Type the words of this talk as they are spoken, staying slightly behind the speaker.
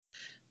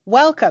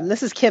Welcome.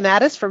 This is Kim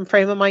Addis from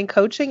Frame of Mind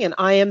Coaching, and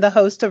I am the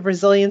host of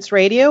Resilience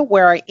Radio,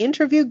 where I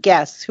interview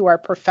guests who are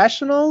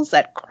professionals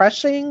at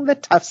crushing the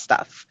tough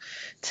stuff.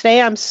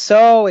 Today, I'm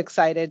so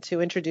excited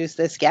to introduce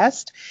this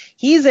guest.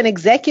 He's an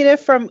executive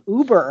from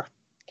Uber.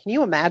 Can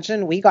you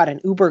imagine? We got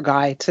an Uber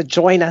guy to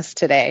join us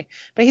today.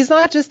 But he's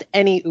not just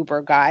any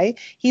Uber guy.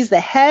 He's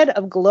the head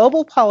of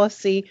global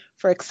policy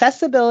for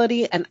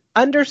accessibility and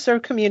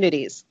underserved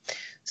communities.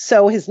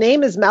 So his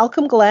name is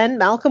Malcolm Glenn.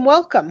 Malcolm,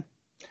 welcome.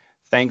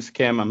 Thanks,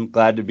 Kim. I'm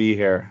glad to be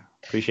here.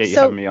 Appreciate you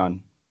having me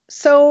on.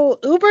 So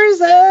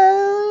Uber's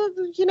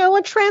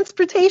a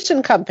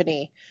transportation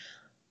company.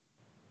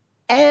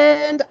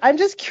 And I'm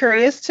just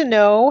curious to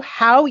know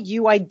how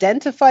you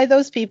identify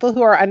those people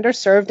who are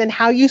underserved and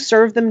how you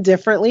serve them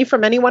differently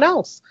from anyone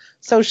else.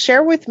 So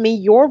share with me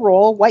your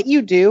role, what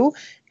you do,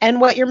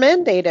 and what your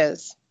mandate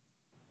is.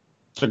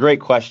 It's a great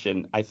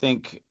question. I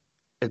think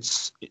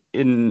it's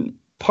in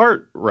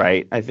part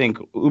right. I think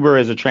Uber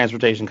is a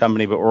transportation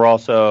company, but we're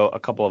also a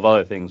couple of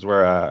other things.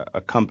 We're a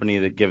company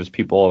that gives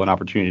people an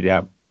opportunity to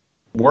have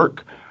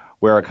work.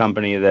 We're a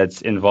company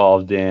that's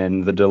involved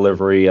in the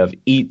delivery of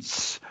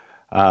eats,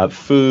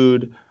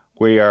 food.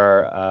 We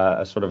are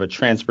a sort of a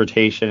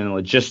transportation and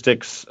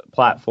logistics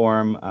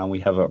platform. We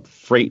have a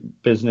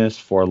freight business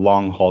for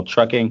long-haul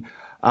trucking.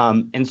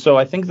 And so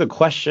I think the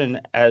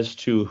question as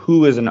to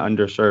who is an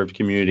underserved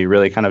community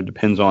really kind of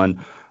depends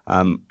on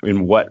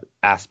in what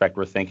aspect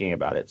we're thinking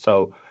about it.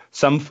 So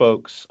some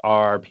folks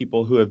are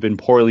people who have been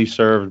poorly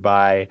served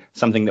by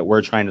something that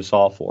we're trying to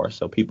solve for.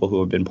 So people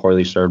who have been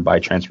poorly served by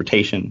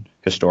transportation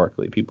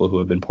historically, people who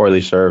have been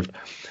poorly served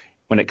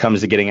when it comes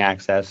to getting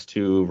access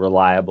to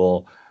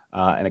reliable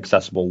and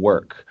accessible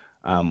work.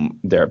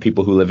 There are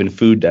people who live in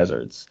food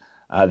deserts.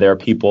 There are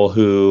people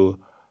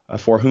who,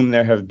 for whom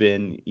there have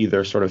been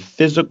either sort of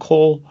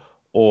physical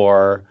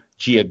or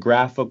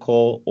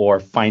geographical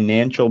or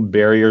financial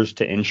barriers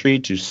to entry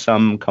to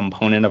some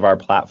component of our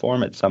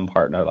platform at some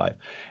part in our life.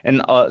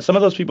 And some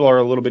of those people are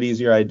a little bit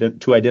easier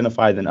to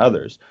identify than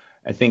others.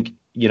 I think,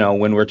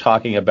 when we're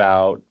talking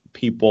about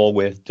people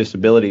with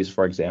disabilities,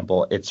 for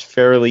example, it's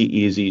fairly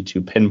easy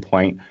to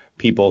pinpoint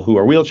people who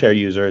are wheelchair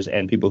users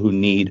and people who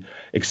need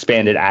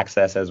expanded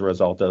access as a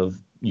result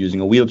of using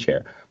a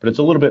wheelchair. But it's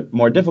a little bit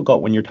more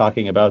difficult when you're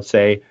talking about,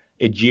 say,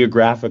 a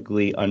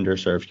geographically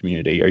underserved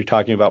community. Are you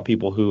talking about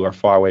people who are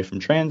far away from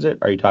transit?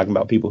 Are you talking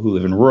about people who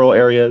live in rural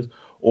areas?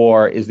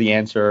 Or is the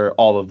answer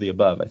all of the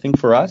above? I think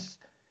for us,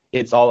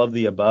 it's all of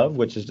the above,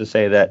 which is to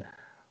say that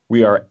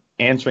we are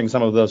answering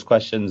some of those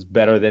questions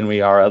better than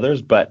we are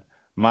others. But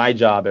my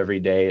job every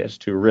day is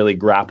to really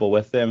grapple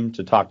with them,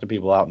 to talk to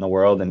people out in the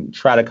world and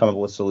try to come up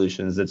with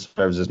solutions that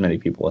serves as many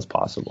people as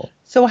possible.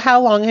 So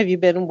how long have you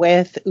been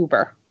with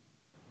Uber?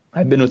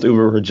 I've been with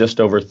Uber for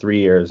just over 3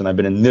 years, and I've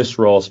been in this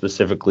role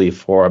specifically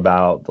for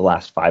about the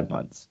last 5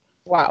 months.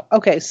 Wow.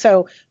 Okay.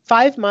 So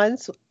 5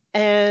 months.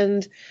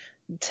 And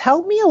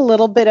tell me a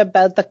little bit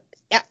about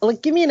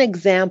give me an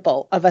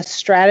example of a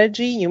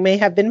strategy you may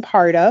have been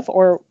part of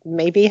or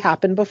maybe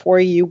happened before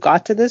you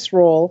got to this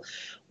role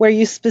where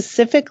you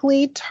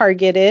specifically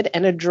targeted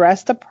and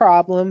addressed a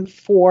problem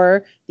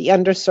for the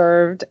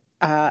underserved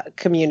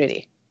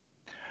community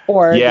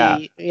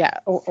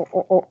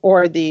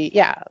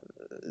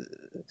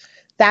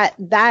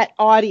that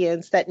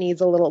audience that needs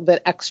a little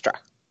bit extra?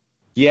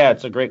 Yeah,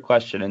 it's a great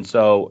question. And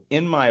so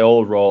in my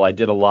old role, I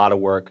did a lot of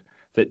work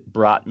that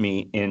brought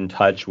me in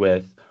touch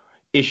with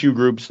issue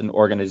groups and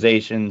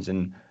organizations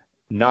and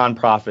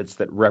nonprofits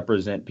that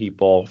represent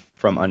people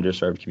from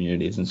underserved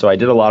communities. And so I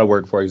did a lot of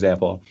work, for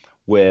example,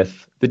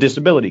 with the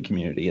disability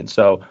community. And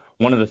so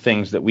one of the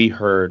things that we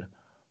heard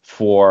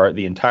for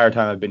the entire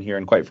time I've been here,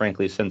 and quite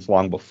frankly, since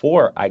long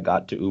before I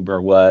got to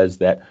Uber, was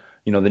that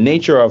the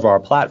nature of our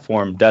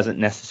platform doesn't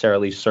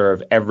necessarily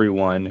serve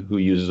everyone who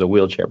uses a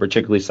wheelchair,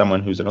 particularly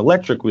someone who's an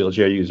electric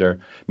wheelchair user,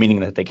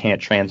 meaning that they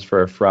can't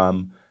transfer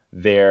from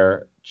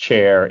their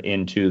chair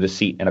into the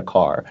seat in a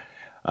car.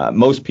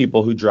 Most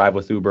people who drive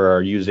with Uber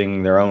are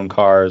using their own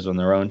cars on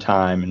their own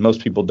time, and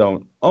most people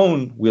don't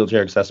own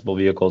wheelchair accessible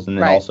vehicles and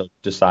then also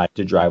decide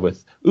to drive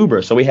with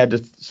Uber. So we had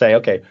to say,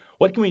 okay,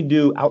 what can we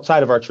do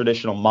outside of our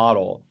traditional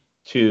model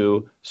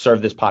to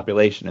serve this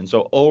population? And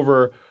so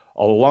over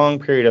a long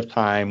period of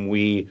time,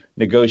 we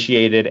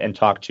negotiated and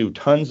talked to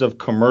tons of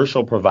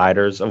commercial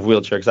providers of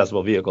wheelchair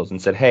accessible vehicles and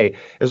said, hey,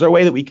 is there a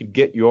way that we could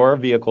get your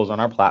vehicles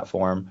on our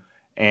platform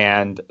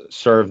and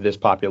serve this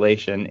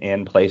population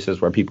in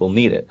places where people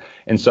need it?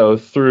 And so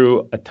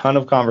through a ton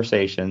of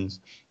conversations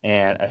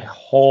and a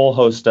whole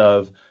host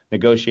of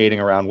negotiating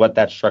around what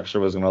that structure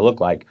was going to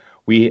look like,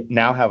 we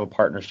now have a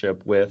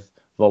partnership with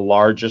the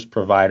largest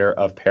provider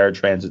of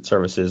paratransit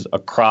services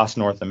across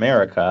North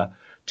America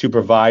to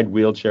provide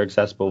wheelchair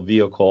accessible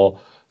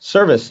vehicle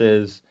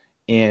services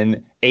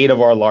in 8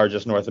 of our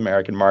largest North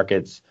American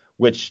markets,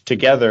 which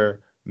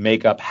together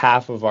make up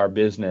half of our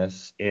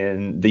business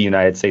in the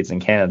United States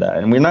and Canada.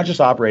 And we're not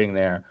just operating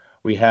there.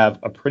 We have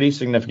a pretty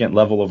significant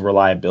level of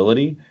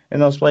reliability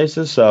in those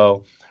places.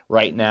 So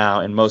right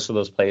now, in most of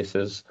those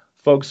places,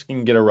 folks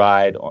can get a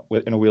ride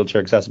in a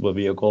wheelchair accessible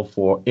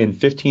vehicle in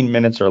 15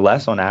 minutes or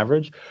less on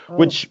average,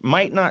 which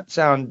might not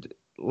sound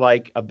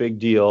like a big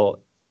deal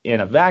in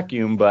a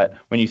vacuum, but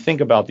when you think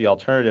about the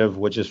alternative,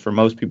 which is for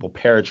most people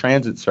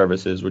paratransit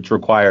services, which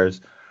requires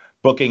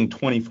booking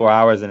 24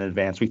 hours in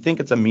advance, we think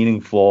it's a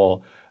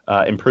meaningful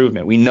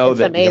improvement. We know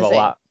that we have a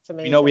lot.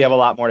 We know we have a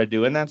lot more to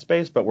do in that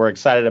space, but we're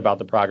excited about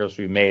the progress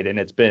we've made, and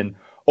it's been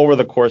over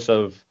the course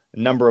of a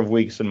number of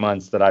weeks and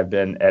months that I've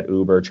been at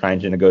Uber trying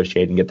to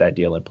negotiate and get that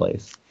deal in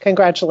place.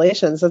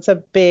 Congratulations. That's a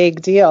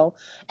big deal.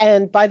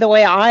 And by the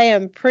way, I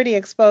am pretty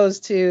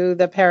exposed to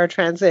the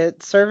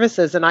paratransit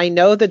services, and I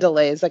know the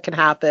delays that can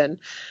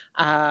happen.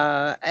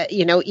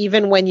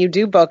 Even when you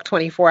do book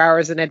 24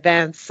 hours in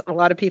advance, a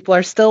lot of people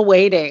are still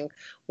waiting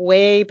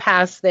way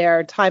past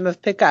their time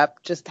of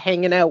pickup, just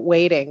hanging out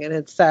waiting. And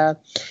it's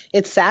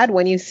sad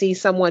when you see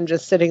someone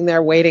just sitting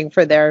there waiting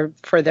for their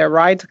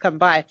ride to come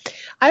by.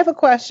 I have a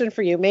question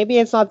for you. Maybe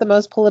it's not the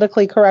most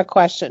politically correct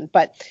question,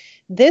 but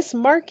this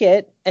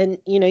market, and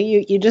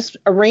you just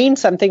arranged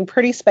something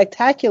pretty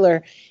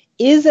spectacular.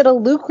 Is it a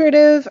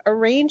lucrative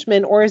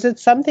arrangement, or is it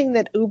something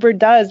that Uber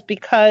does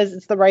because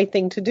it's the right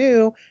thing to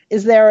do?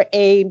 Is there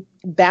a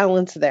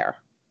balance there?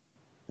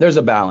 There's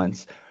a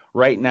balance.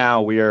 Right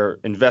now, we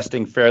are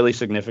investing fairly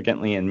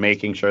significantly in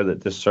making sure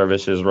that this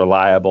service is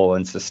reliable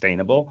and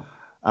sustainable.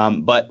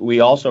 But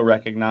we also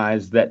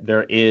recognize that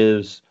there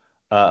is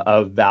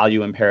a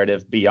value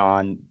imperative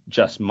beyond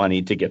just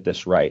money to get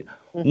this right.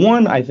 Mm-hmm.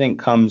 One, I think,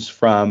 comes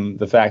from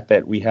the fact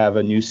that we have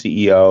a new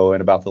CEO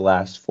in about the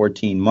last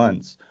 14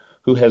 months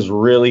who has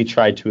really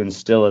tried to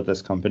instill at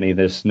this company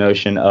this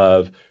notion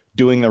of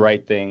doing the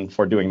right thing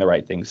for doing the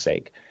right thing's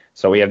sake.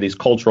 So we have these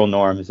cultural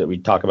norms that we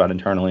talk about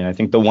internally. And I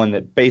think the one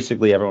that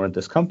basically everyone at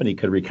this company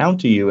could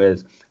recount to you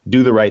is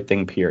do the right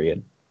thing,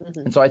 period. Mm-hmm.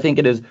 And so I think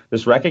it is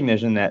this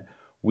recognition that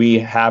we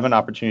have an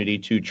opportunity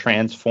to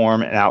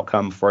transform an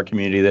outcome for a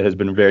community that has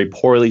been very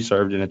poorly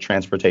served in a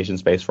transportation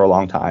space for a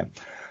long time.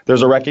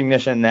 There's a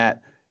recognition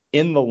that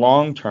in the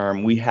long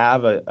term, we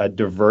have a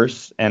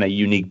diverse and a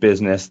unique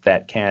business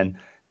that can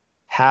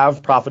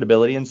have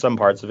profitability in some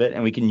parts of it,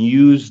 and we can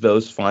use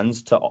those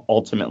funds to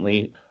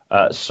ultimately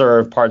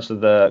serve parts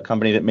of the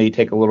company that may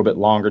take a little bit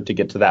longer to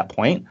get to that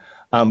point.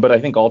 But I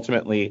think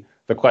ultimately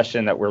the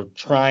question that we're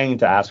trying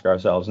to ask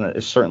ourselves, and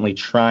is certainly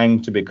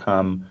trying to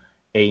become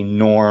a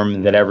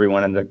norm that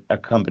everyone in a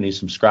company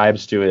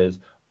subscribes to, is,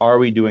 are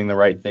we doing the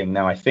right thing?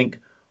 Now, I think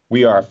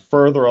we are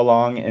further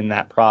along in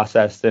that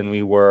process than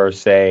we were,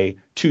 say,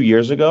 2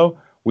 years ago.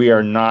 We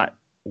are not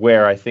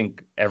where I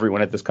think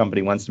everyone at this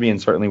company wants to be,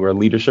 and certainly where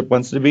leadership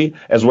wants to be,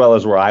 as well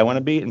as where I want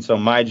to be. And so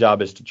my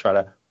job is to try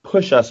to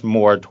push us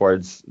more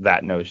towards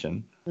that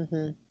notion.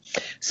 Mm-hmm.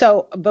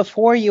 So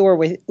before you were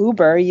with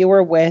Uber, you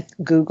were with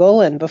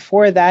Google, and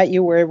before that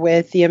you were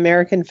with the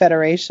American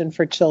Federation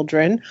for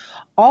Children,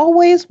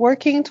 always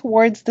working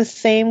towards the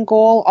same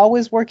goal,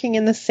 always working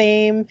in the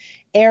same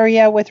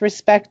area with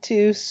respect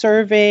to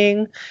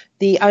serving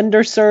the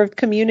underserved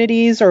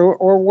communities,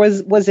 or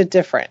was it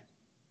different?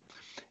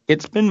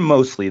 It's been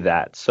mostly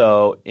that.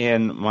 So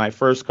in my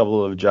first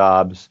couple of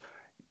jobs,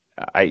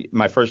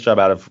 my first job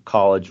out of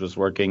college was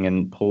working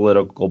in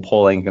political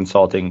polling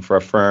consulting for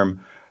a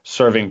firm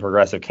serving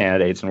progressive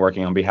candidates and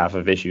working on behalf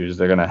of issues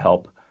that are going to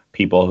help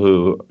people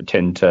who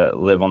tend to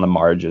live on the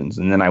margins.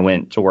 And then I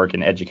went to work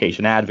in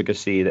education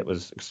advocacy that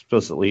was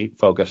explicitly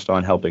focused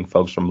on helping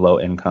folks from low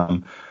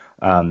income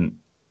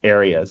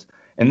areas.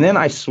 And then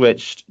I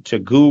switched to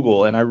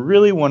Google, and I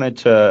really wanted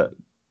to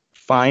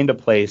find a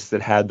place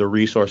that had the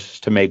resources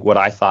to make what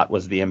I thought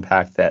was the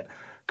impact that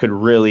could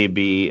really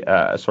be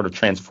sort of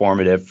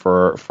transformative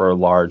for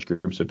large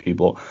groups of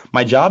people.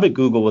 My job at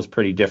Google was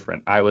pretty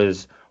different. I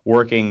was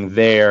working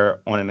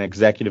there on an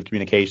executive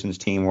communications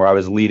team where I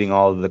was leading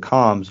all of the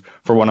comms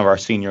for one of our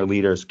senior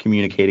leaders,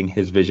 communicating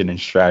his vision and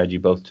strategy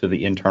both to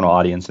the internal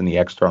audience and the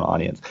external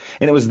audience.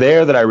 And it was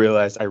there that I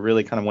realized I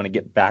really kind of want to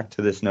get back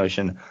to this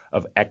notion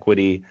of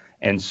equity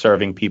and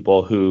serving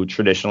people who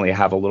traditionally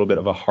have a little bit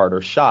of a harder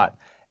shot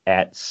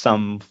at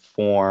some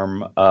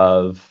form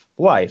of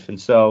life. And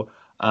so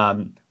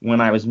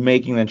when I was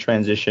making the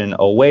transition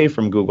away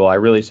from Google, I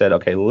really said,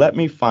 okay, let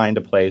me find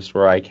a place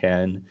where I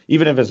can,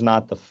 even if it's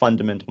not the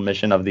fundamental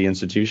mission of the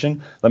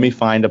institution, let me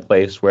find a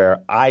place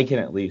where I can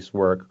at least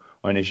work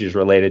on issues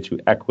related to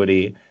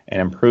equity and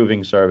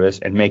improving service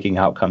and making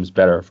outcomes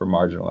better for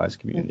marginalized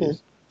communities.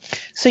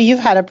 Mm-hmm. So you've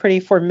had a pretty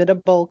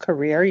formidable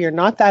career. You're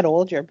not that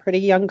old. You're a pretty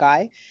young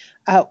guy.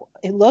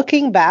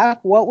 Looking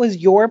back, what was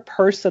your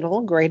personal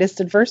greatest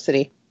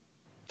adversity?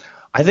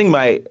 I think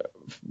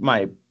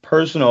my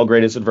personal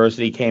greatest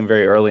adversity came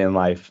very early in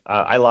life.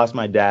 I lost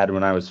my dad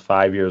when I was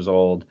 5 years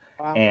old.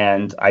 Wow.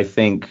 And I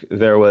think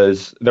there were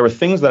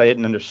things that I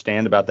didn't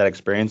understand about that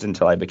experience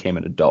until I became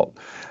an adult.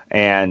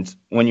 And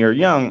when you're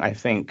young, I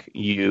think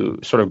you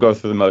sort of go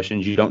through the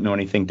motions. You don't know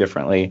anything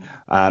differently,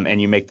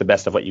 and you make the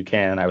best of what you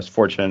can. I was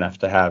fortunate enough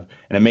to have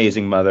an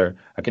amazing mother.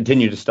 I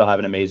continue to still have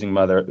an amazing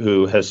mother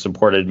who has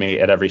supported me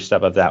at every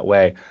step of that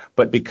way.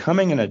 But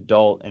becoming an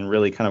adult and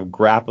really kind of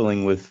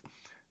grappling with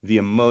the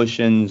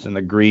emotions and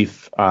the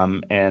grief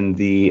and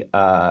the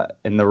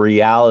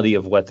reality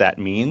of what that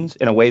means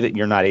in a way that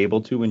you're not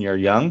able to when you're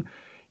young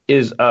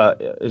is a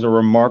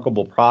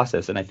remarkable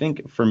process. And I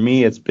think for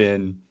me, it's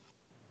been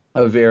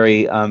a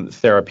very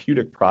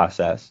therapeutic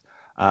process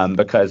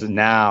because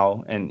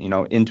now, and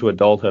into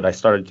adulthood, I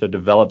started to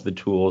develop the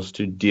tools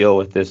to deal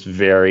with this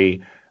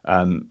very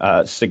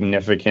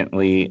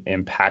significantly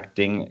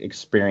impacting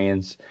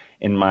experience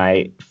in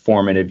my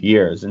formative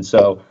years. And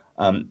so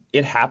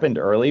it happened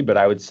early, but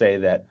I would say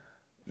that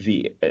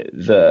the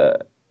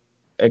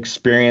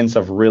experience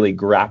of really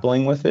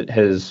grappling with it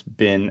has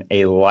been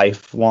a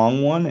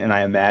lifelong one, and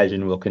I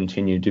imagine will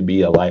continue to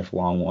be a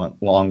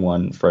long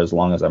one for as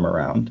long as I'm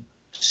around.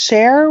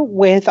 Share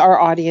with our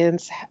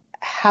audience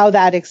how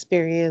that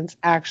experience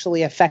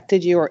actually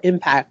affected you or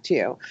impact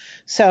you.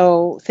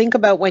 So think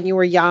about when you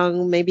were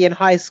young, maybe in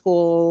high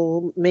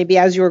school, maybe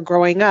as you were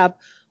growing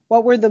up,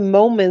 what were the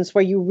moments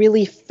where you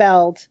really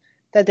felt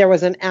that there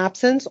was an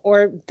absence,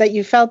 or that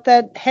you felt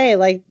that,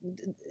 hey,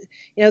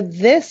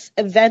 this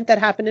event that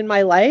happened in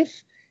my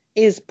life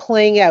is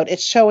playing out.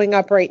 It's showing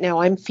up right now.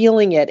 I'm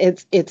feeling it.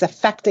 It's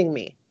affecting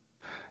me.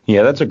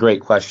 Yeah, that's a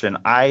great question.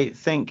 I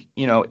think,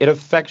 it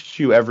affects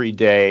you every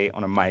day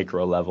on a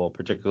micro level,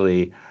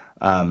 particularly,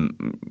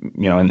 in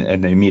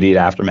the immediate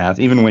aftermath.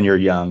 Even when you're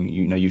young,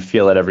 you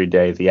feel it every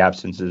day. The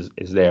absence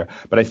is there.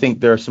 But I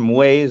think there are some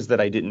ways that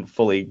I didn't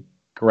fully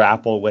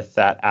grapple with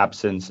that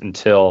absence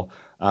until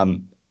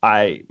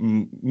I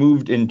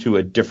moved into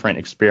a different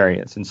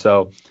experience. And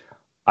so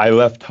I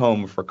left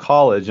home for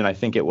college, and I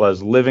think it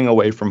was living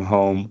away from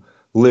home,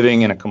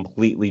 living in a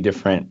completely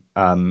different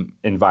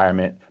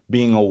environment,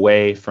 being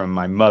away from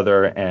my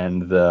mother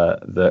and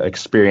the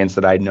experience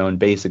that I'd known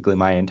basically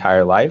my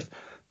entire life,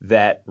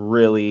 that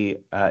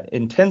really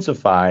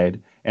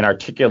intensified and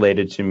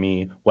articulated to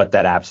me what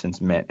that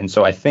absence meant. And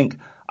so I think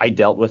I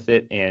dealt with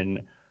it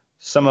in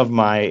some of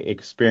my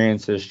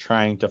experiences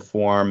trying to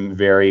form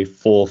very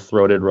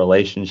full-throated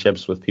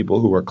relationships with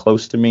people who were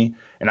close to me.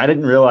 And I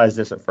didn't realize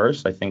this at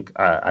first. I think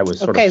I was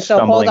sort of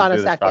stumbling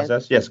through this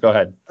process. Yes, go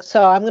ahead.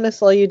 So I'm going to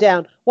slow you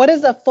down. What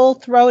does a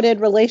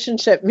full-throated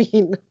relationship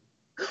mean?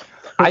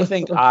 I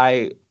think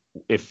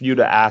if you'd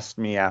have asked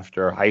me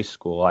after high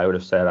school, I would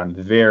have said I'm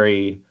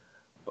very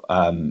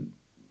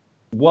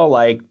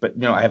well-liked,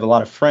 but I have a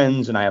lot of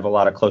friends and I have a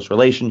lot of close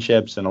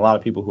relationships and a lot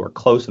of people who are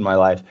close in my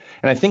life.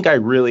 And I think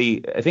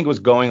it was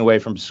going away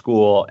from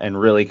school and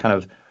really kind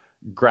of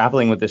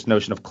grappling with this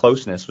notion of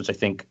closeness, which I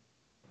think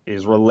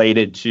is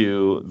related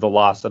to the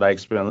loss that I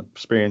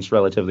experienced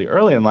relatively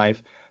early in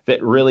life,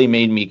 that really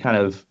made me kind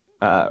of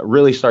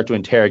really start to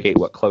interrogate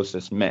what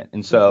closeness meant.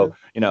 And so,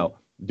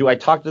 do I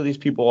talk to these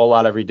people a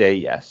lot every day?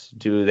 Yes.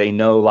 Do they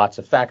know lots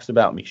of facts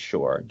about me?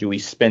 Sure. Do we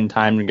spend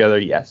time together?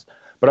 Yes.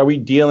 But are we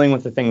dealing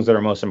with the things that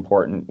are most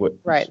important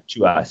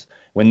to us?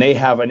 When they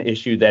have an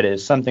issue that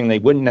is something they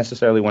wouldn't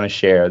necessarily want to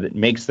share, that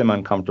makes them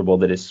uncomfortable,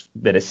 that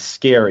is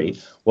scary,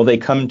 will they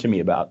come to me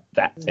about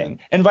that thing?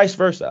 And vice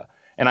versa.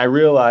 And I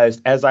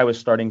realized as I was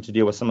starting to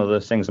deal with some of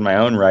those things in my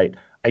own right,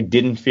 I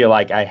didn't feel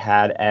like I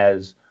had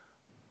as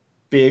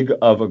big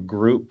of a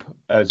group,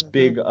 as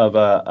big of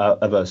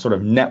a sort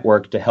of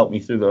network to help me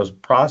through those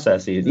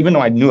processes, even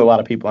though I knew a lot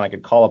of people and I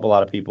could call up a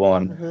lot of people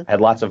and I had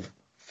lots of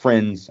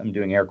friends. I'm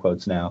doing air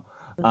quotes now.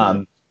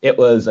 It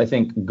was, I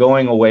think,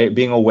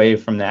 being away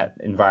from that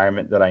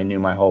environment that I knew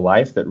my whole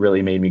life that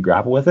really made me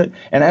grapple with it.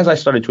 And as I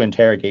started to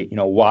interrogate,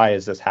 why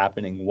is this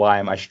happening? Why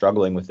am I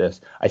struggling with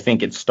this? I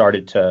think it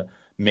started to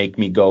make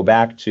me go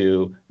back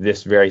to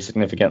this very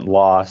significant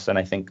loss. And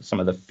I think some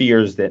of the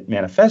fears that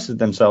manifested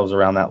themselves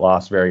around that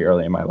loss very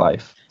early in my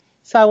life.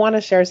 So I want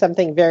to share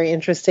something very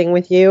interesting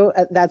with you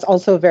that's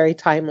also very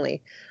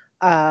timely.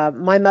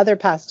 My mother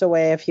passed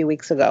away a few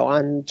weeks ago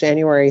on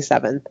January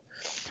 7th.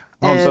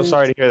 Oh, I'm so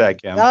sorry to hear that,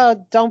 Kim.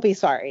 Oh, don't be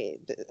sorry.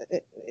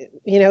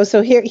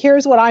 So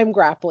here's what I'm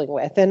grappling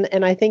with.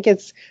 And I think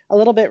it's a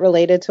little bit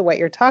related to what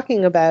you're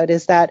talking about,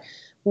 is that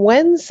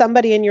when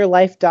somebody in your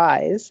life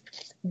dies,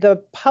 the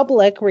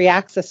public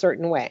reacts a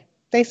certain way.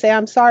 They say,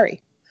 I'm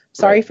sorry.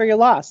 Sorry for your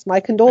loss. My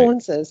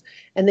condolences.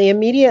 Right. And they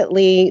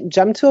immediately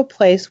jump to a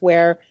place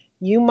where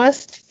you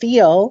must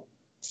feel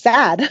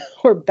sad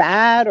or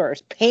bad or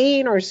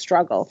pain or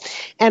struggle.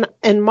 And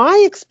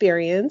my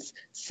experience,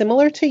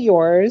 similar to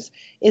yours,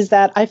 is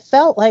that I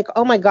felt like,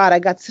 oh my God, I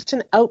got such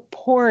an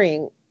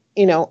outpouring,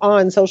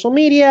 on social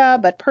media,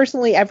 but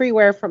personally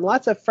everywhere, from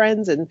lots of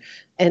friends and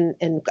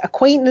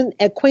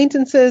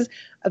acquaintances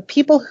of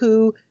people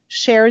who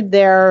shared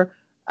their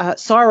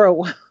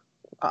sorrow,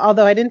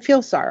 although I didn't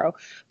feel sorrow.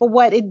 But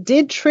what it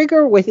did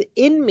trigger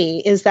within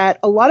me is that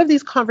a lot of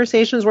these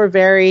conversations were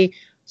very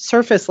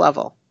surface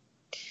level.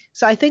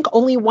 So I think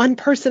only one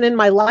person in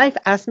my life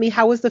asked me,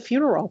 how was the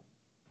funeral?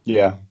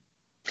 Yeah.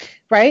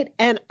 Right.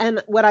 And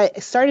what I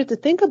started to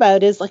think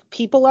about is, like,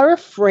 people are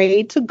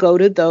afraid to go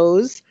to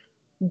those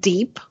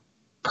deep,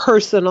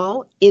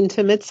 personal,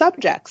 intimate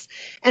subjects.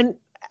 And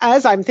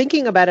as I'm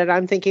thinking about it,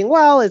 I'm thinking,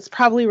 well, it's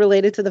probably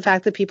related to the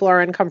fact that people are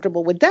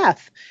uncomfortable with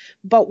death.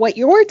 But what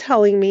you're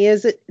telling me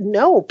is that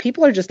no,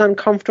 people are just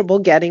uncomfortable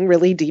getting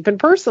really deep and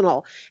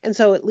personal. And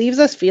so it leaves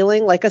us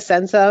feeling like a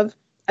sense of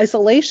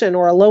isolation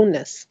or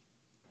aloneness.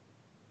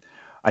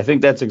 I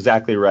think that's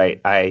exactly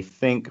right. I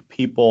think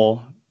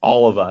people,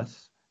 all of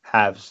us,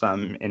 have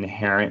some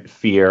inherent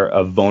fear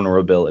of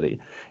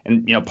vulnerability.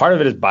 And, part of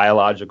it is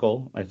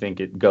biological. I think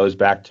it goes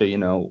back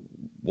to,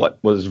 what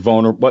was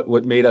vulnerable,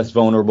 what made us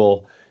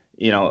vulnerable,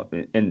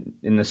 in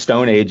the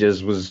Stone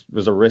Ages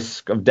was a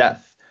risk of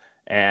death.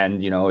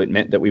 And, it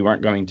meant that we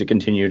weren't going to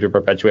continue to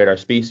perpetuate our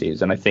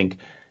species. And I think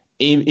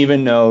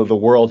even though the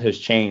world has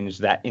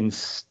changed, that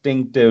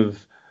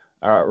instinctive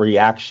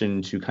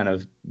reaction to kind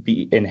of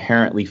be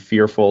inherently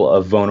fearful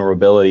of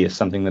vulnerability is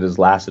something that has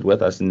lasted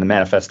with us. And the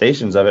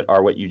manifestations of it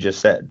are what you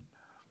just said.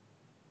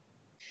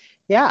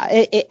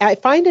 Yeah, I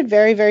find it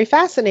very, very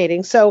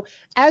fascinating. So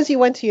as you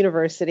went to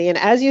university and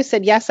as you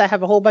said, yes, I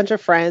have a whole bunch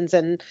of friends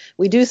and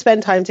we do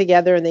spend time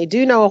together and they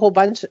do know a whole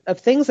bunch of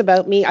things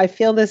about me, I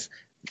feel this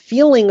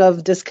feeling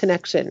of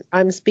disconnection.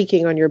 I'm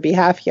speaking on your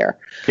behalf here.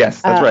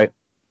 Yes, that's right.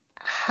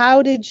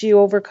 How did you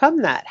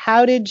overcome that?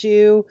 How did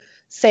you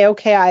say,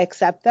 okay, I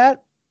accept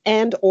that?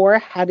 And or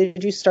how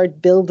did you start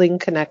building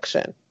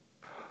connection?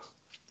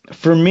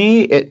 For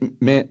me,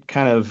 it meant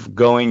kind of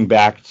going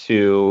back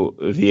to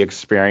the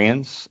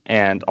experience,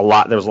 and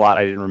there was a lot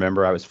I didn't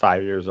remember. I was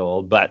 5 years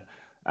old, but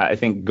I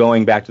think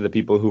going back to the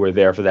people who were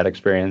there for that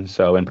experience.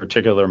 So in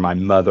particular, my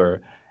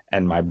mother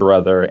and my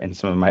brother and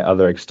some of my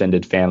other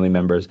extended family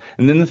members.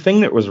 And then the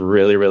thing that was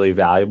really, really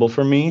valuable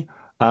for me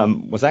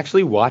was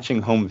actually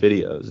watching home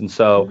videos. And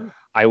so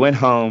I went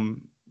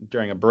home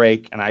during a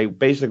break and I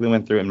basically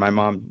went through, and my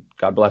mom,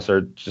 God bless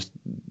her, just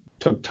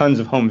took tons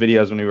of home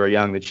videos when we were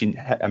young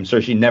that I'm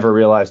sure she never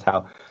realized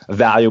how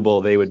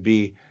valuable they would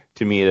be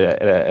to me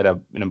at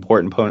an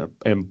important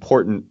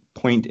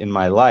point in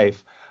my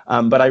life.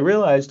 But I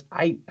realized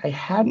I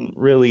hadn't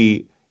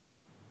really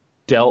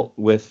dealt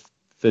with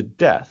the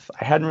death.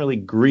 I hadn't really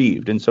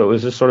grieved. And so it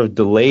was this sort of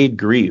delayed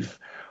grief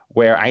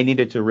where I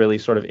needed to really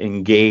sort of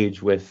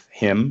engage with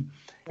him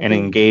and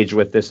engage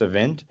with this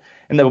event.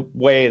 And the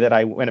way that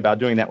I went about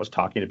doing that was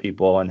talking to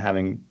people and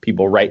having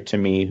people write to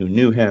me who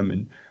knew him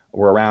and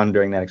were around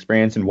during that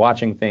experience and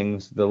watching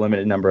things, the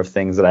limited number of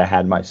things that I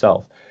had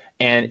myself.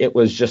 And it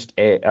was just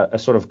a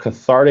sort of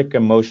cathartic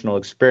emotional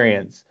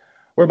experience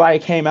whereby I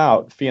came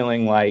out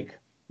feeling like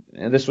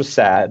this was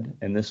sad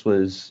and this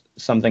was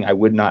something I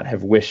would not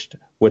have wished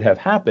would have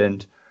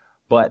happened.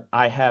 But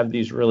I have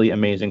these really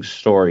amazing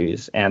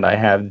stories and I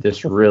have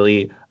this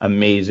really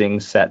amazing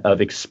set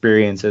of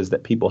experiences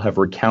that people have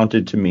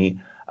recounted to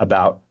me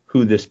about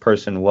who this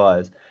person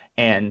was.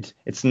 And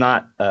it's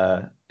not,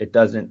 it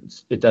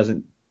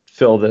doesn't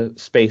fill the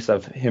space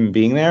of him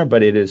being there,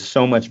 but it is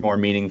so much more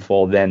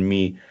meaningful than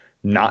me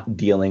not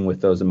dealing with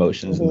those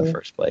emotions in the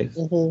first place.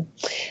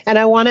 And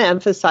I want to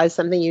emphasize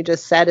something you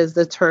just said is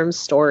the term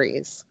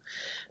stories.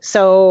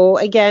 So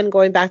again,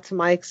 going back to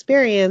my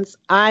experience,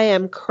 I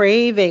am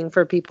craving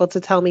for people to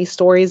tell me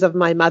stories of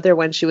my mother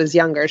when she was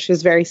younger. She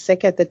was very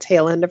sick at the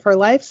tail end of her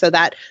life. So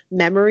that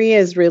memory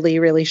is really,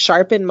 really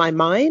sharp in my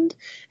mind.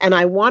 And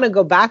I want to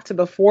go back to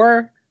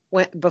before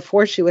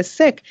she was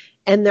sick.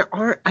 And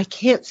I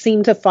can't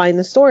seem to find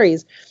the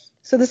stories.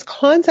 So this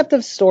concept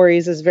of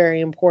stories is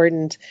very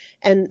important.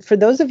 And for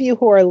those of you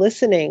who are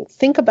listening,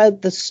 think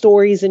about the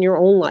stories in your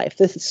own life,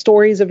 the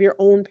stories of your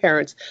own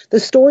parents, the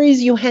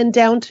stories you hand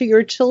down to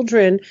your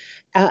children,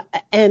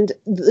 and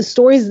the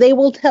stories they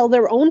will tell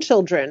their own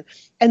children.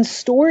 And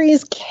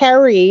stories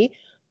carry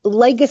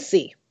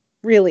legacy,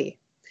 really.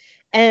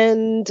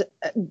 And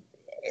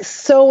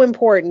so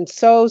important,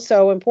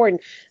 so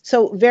important.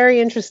 So very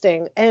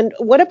interesting. And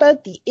what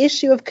about the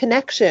issue of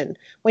connection?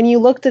 When you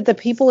looked at the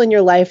people in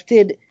your life,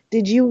 did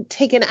you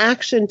take an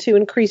action to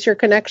increase your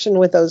connection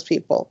with those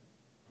people?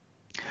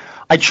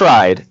 I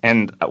tried.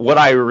 And what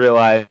I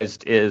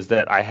realized is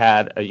that I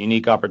had a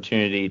unique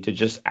opportunity to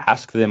just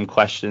ask them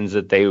questions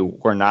that they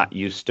were not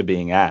used to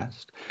being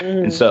asked.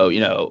 And so,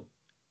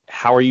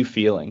 how are you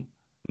feeling?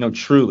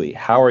 Truly,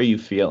 how are you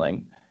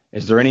feeling?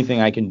 Is there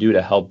anything I can do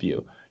to help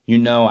you?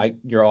 I'm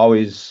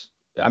always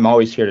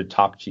here to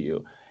talk to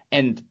you.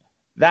 And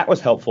that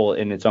was helpful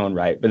in its own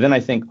right. But then I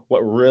think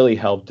what really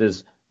helped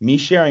is me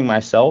sharing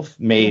myself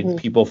made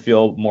people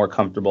feel more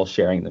comfortable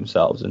sharing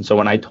themselves. And so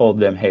when I told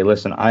them, hey,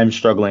 listen, I'm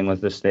struggling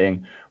with this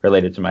thing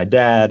related to my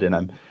dad and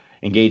I'm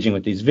engaging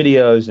with these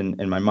videos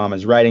and my mom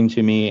is writing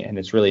to me and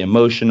it's really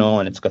emotional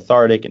and it's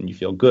cathartic and you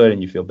feel good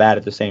and you feel bad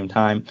at the same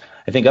time.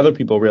 I think other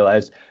people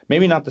realized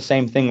maybe not the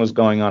same thing was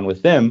going on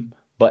with them,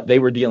 but they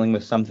were dealing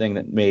with something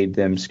that made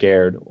them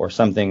scared or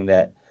something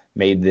that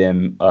made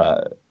them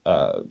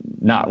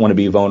not want to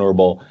be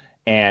vulnerable.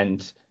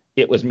 And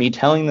it was me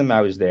telling them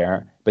I was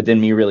there, but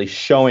then me really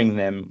showing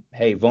them,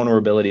 hey,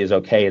 vulnerability is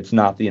okay. It's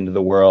not the end of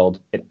the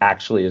world. It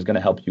actually is going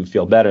to help you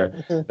feel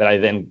better. That I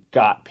then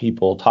got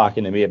people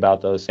talking to me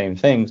about those same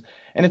things.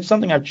 And it's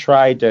something I've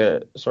tried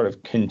to sort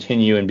of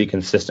continue and be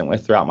consistent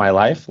with throughout my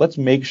life. Let's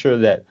make sure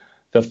that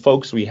the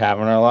folks we have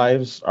in our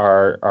lives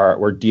are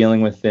we're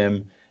dealing with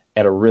them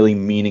at a really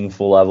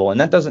meaningful level.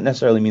 And that doesn't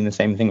necessarily mean the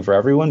same thing for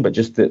everyone, but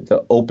just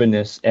the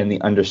openness and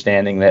the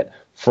understanding that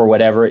for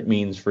whatever it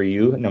means for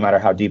you, no matter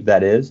how deep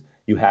that is,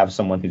 you have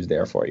someone who's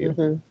there for you.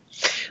 Mm-hmm.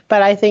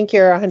 But I think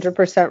you're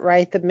 100%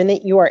 right. The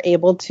minute you are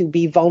able to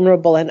be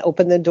vulnerable and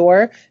open the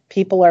door,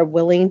 people are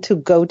willing to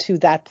go to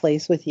that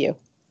place with you.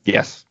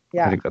 Yes.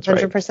 Yeah, I think that's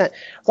 100%. Right.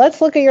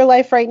 Let's look at your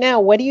life right now.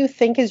 What do you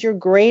think is your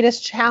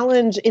greatest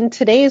challenge in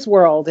today's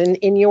world,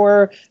 in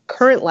your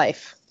current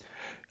life?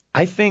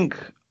 I think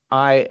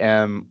I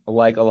am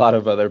like a lot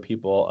of other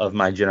people of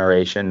my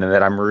generation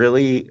that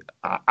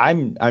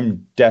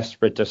I'm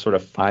desperate to sort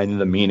of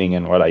find the meaning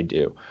in what I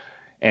do.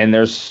 And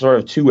there's sort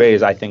of two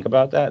ways I think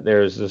about that.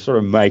 There's the sort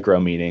of micro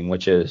meaning,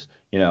 which is,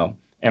 am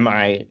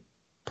I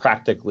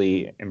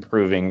practically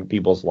improving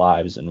people's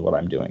lives in what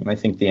I'm doing? And I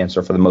think the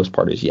answer for the most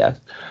part is yes.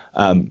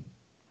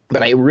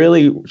 But I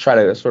really try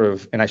to sort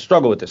of, and I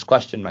struggle with this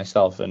question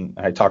myself, and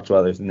I talk to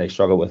others and they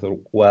struggle with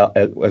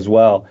it as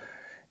well.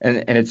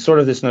 And it's sort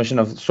of this notion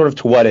of sort of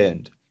to what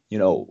end?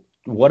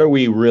 What are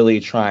we really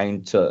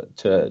trying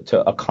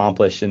to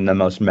accomplish in the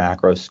most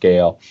macro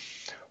scale?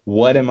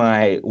 What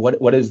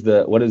is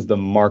the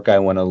mark I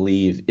want to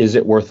leave? Is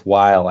it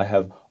worthwhile? I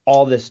have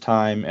all this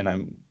time and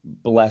I'm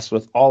blessed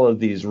with all of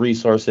these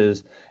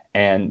resources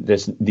and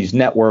these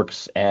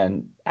networks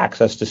and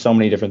access to so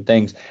many different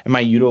things. Am I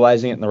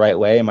utilizing it in the right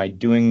way? Am I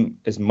doing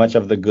as much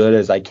of the good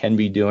as I can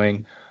be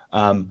doing?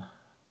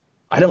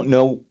 I don't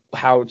know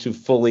how to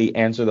fully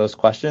answer those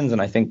questions.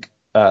 And I think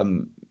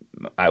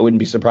I wouldn't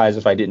be surprised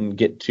if I didn't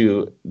get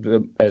to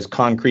as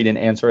concrete an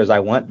answer as I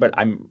want, but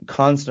I'm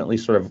constantly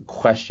sort of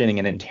questioning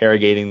and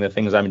interrogating the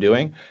things I'm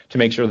doing to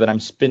make sure that I'm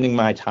spending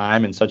my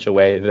time in such a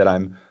way that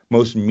I'm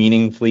most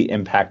meaningfully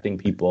impacting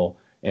people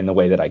in the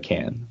way that I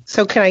can.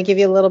 So can I give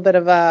you a little bit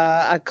of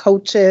a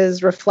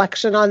coach's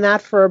reflection on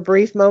that for a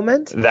brief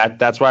moment?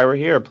 That's why we're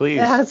here, please.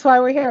 That's why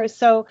we're here.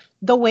 So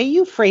the way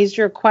you phrased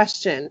your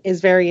question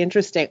is very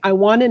interesting. I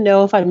want to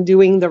know if I'm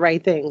doing the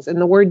right things. And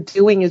the word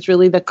doing is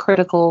really the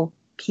critical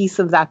piece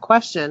of that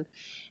question.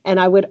 And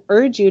I would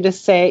urge you to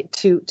say,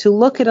 to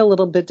look at it a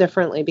little bit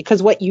differently,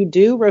 because what you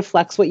do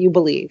reflects what you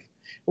believe.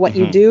 What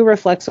you do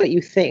reflects what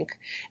you think.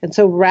 And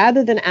so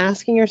rather than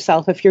asking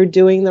yourself if you're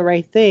doing the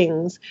right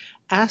things,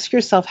 ask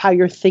yourself how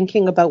you're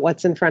thinking about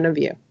what's in front of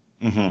you.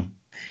 Mm-hmm.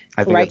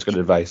 I think that's good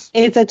advice.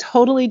 It's a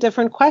totally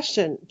different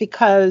question,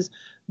 because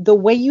the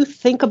way you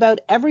think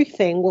about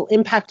everything will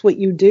impact what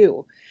you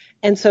do.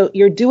 And so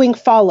your doing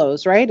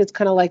follows, right? It's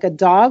kind of like a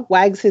dog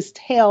wags his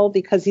tail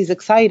because he's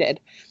excited,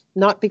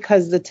 not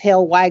because the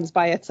tail wags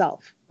by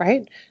itself,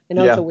 right? I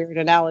know It's a weird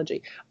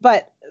analogy,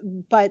 but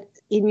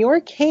in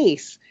your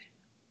case,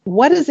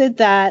 what is it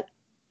that,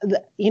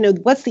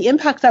 what's the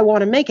impact I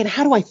want to make, and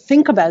how do I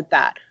think about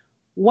that?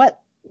 What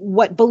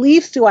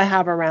beliefs do I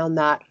have around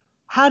that?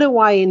 How do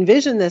I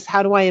envision this?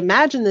 How do I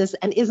imagine this?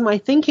 And is my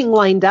thinking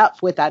lined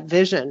up with that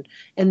vision?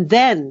 And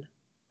then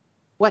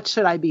what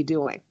should I be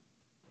doing?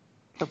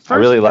 So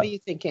first, what are you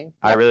thinking?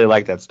 I really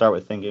like that. Start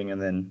with thinking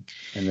and then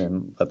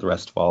let the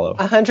rest follow.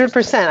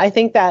 100%. I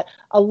think that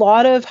a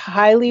lot of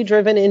highly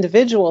driven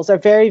individuals are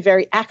very,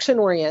 very action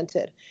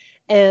oriented,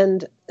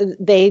 and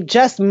they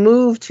just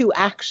move to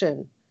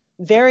action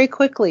very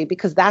quickly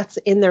because that's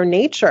in their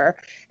nature.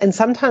 And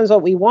sometimes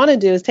what we want to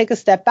do is take a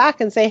step back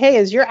and say, hey,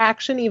 is your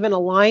action even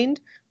aligned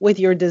with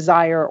your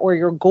desire or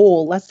your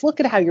goal? Let's look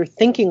at how you're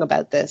thinking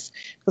about this,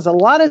 because a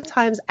lot of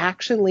times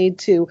action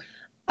leads to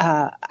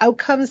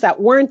outcomes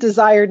that weren't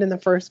desired in the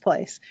first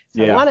place.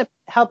 So I want to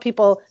help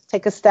people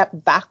take a step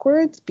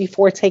backwards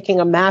before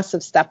taking a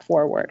massive step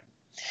forward.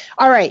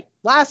 All right,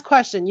 last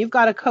question. You've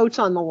got a coach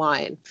on the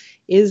line.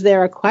 Is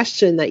there a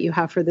question that you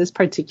have for this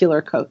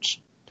particular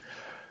coach?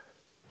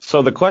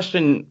 So the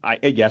question,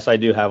 yes, I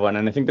do have one.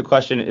 And I think the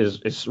question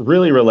is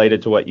really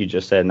related to what you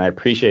just said. And I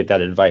appreciate that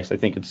advice. I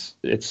think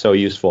it's so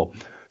useful.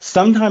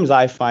 Sometimes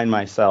I find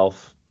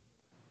myself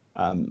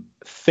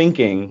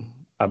thinking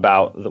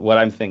about what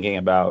I'm thinking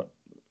about,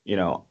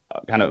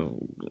 kind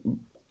of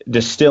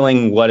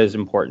distilling what is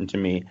important to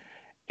me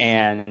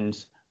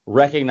and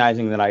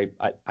recognizing that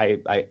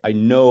I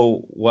know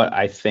what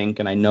I think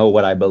and I know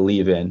what I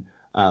believe in.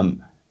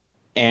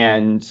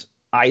 And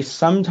I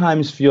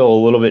sometimes feel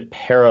a little bit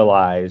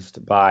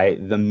paralyzed by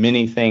the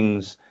many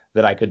things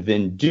that I could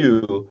then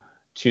do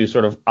to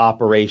sort of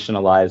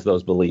operationalize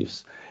those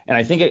beliefs. And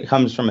I think it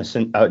comes from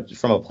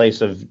a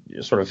place of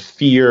sort of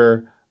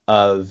fear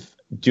of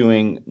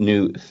doing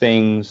new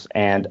things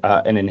and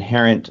an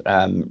inherent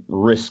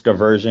risk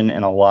aversion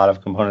in a lot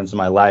of components of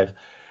my life.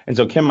 And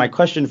so, Kim, my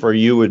question for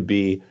you would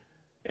be,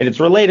 and it's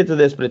related to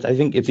this, but I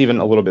think it's even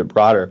a little bit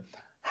broader.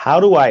 How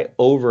do I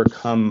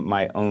overcome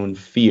my own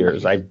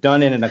fears? I've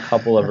done it in a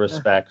couple of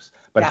respects,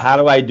 but how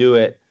do I do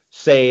it,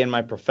 say, in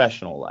my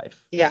professional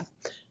life? Yeah.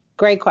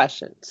 Great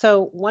question.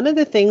 So one of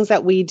the things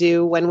that we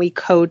do when we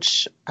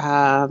coach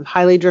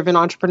highly driven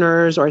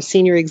entrepreneurs or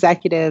senior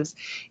executives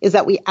is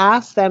that we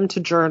ask them to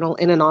journal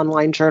in an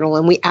online journal,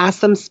 and we ask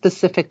them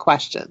specific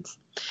questions.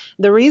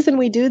 The reason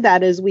we do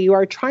that is we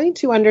are trying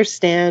to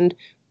understand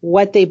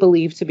what they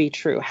believe to be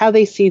true, how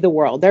they see the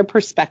world, their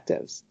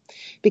perspectives,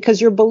 because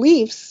your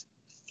beliefs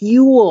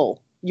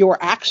fuel your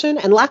action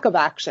and lack of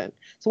action.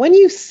 So when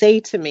you say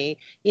to me,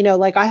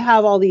 like I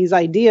have all these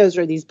ideas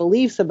or these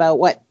beliefs about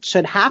what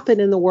should happen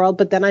in the world,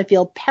 but then I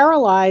feel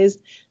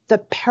paralyzed,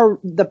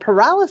 the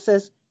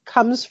paralysis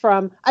comes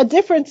from a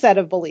different set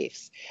of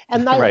beliefs.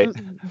 And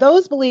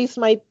those beliefs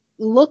might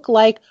look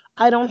like,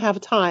 I don't have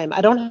time,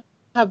 I don't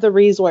have the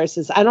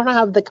resources, I don't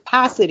have the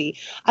capacity,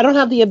 I don't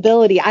have the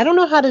ability, I don't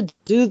know how to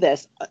do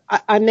this.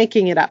 I'm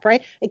making it up,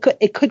 right?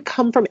 It could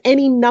come from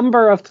any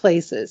number of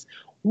places.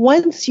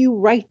 Once you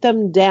write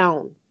them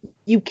down,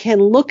 you can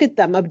look at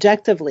them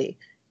objectively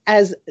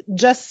as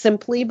just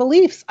simply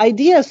beliefs,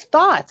 ideas,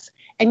 thoughts,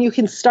 and you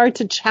can start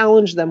to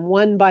challenge them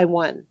one by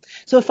one.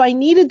 So if I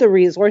needed the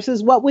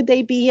resources, what would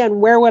they be and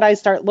where would I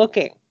start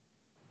looking?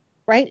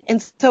 Right?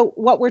 And so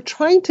what we're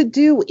trying to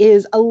do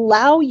is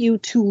allow you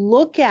to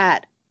look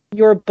at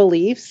your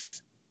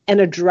beliefs and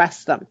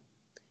address them,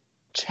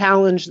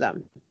 challenge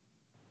them.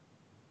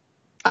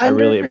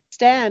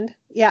 Understand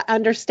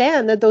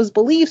that those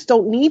beliefs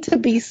don't need to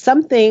be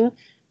something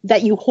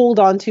that you hold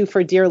on to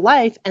for dear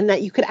life, and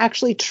that you could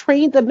actually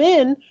trade them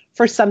in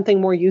for something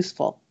more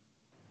useful.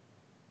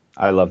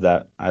 I love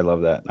that.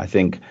 I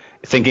think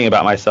thinking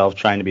about myself,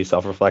 trying to be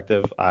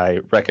self-reflective, I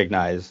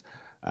recognize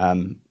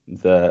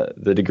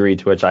the degree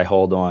to which I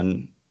hold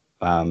on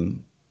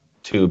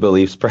to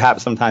beliefs,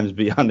 perhaps sometimes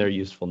beyond their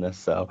usefulness.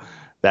 So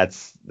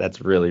that's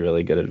really,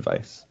 really good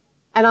advice.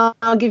 And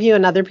I'll give you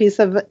another piece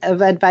of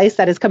advice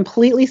that is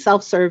completely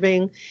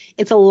self-serving.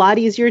 It's a lot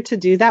easier to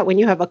do that when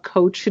you have a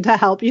coach to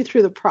help you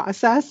through the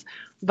process.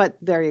 But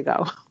there you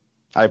go.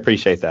 I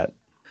appreciate that.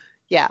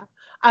 Yeah.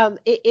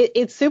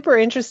 It's super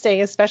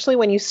interesting, especially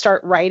when you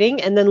start writing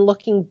and then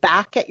looking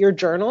back at your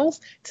journals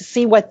to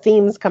see what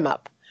themes come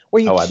up,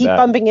 where you keep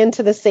bumping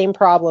into the same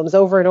problems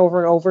over and over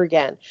and over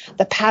again,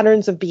 the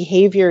patterns of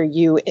behavior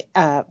you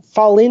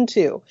fall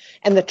into,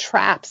 and the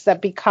traps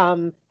that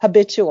become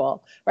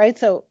habitual, right?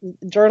 So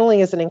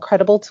journaling is an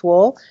incredible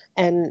tool,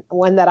 and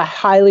one that I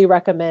highly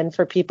recommend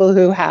for people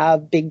who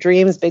have big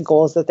dreams, big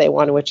goals that they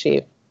want to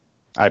achieve.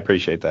 I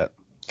appreciate that.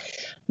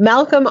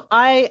 Malcolm,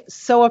 I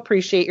so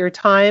appreciate your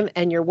time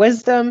and your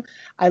wisdom.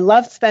 I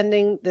love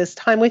spending this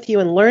time with you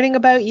and learning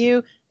about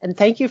you. And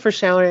thank you for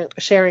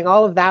sharing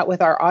all of that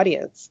with our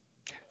audience.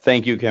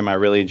 Thank you, Kim. I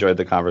really enjoyed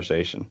the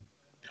conversation.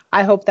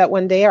 I hope that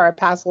one day our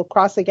paths will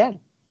cross again.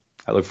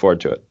 I look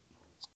forward to it.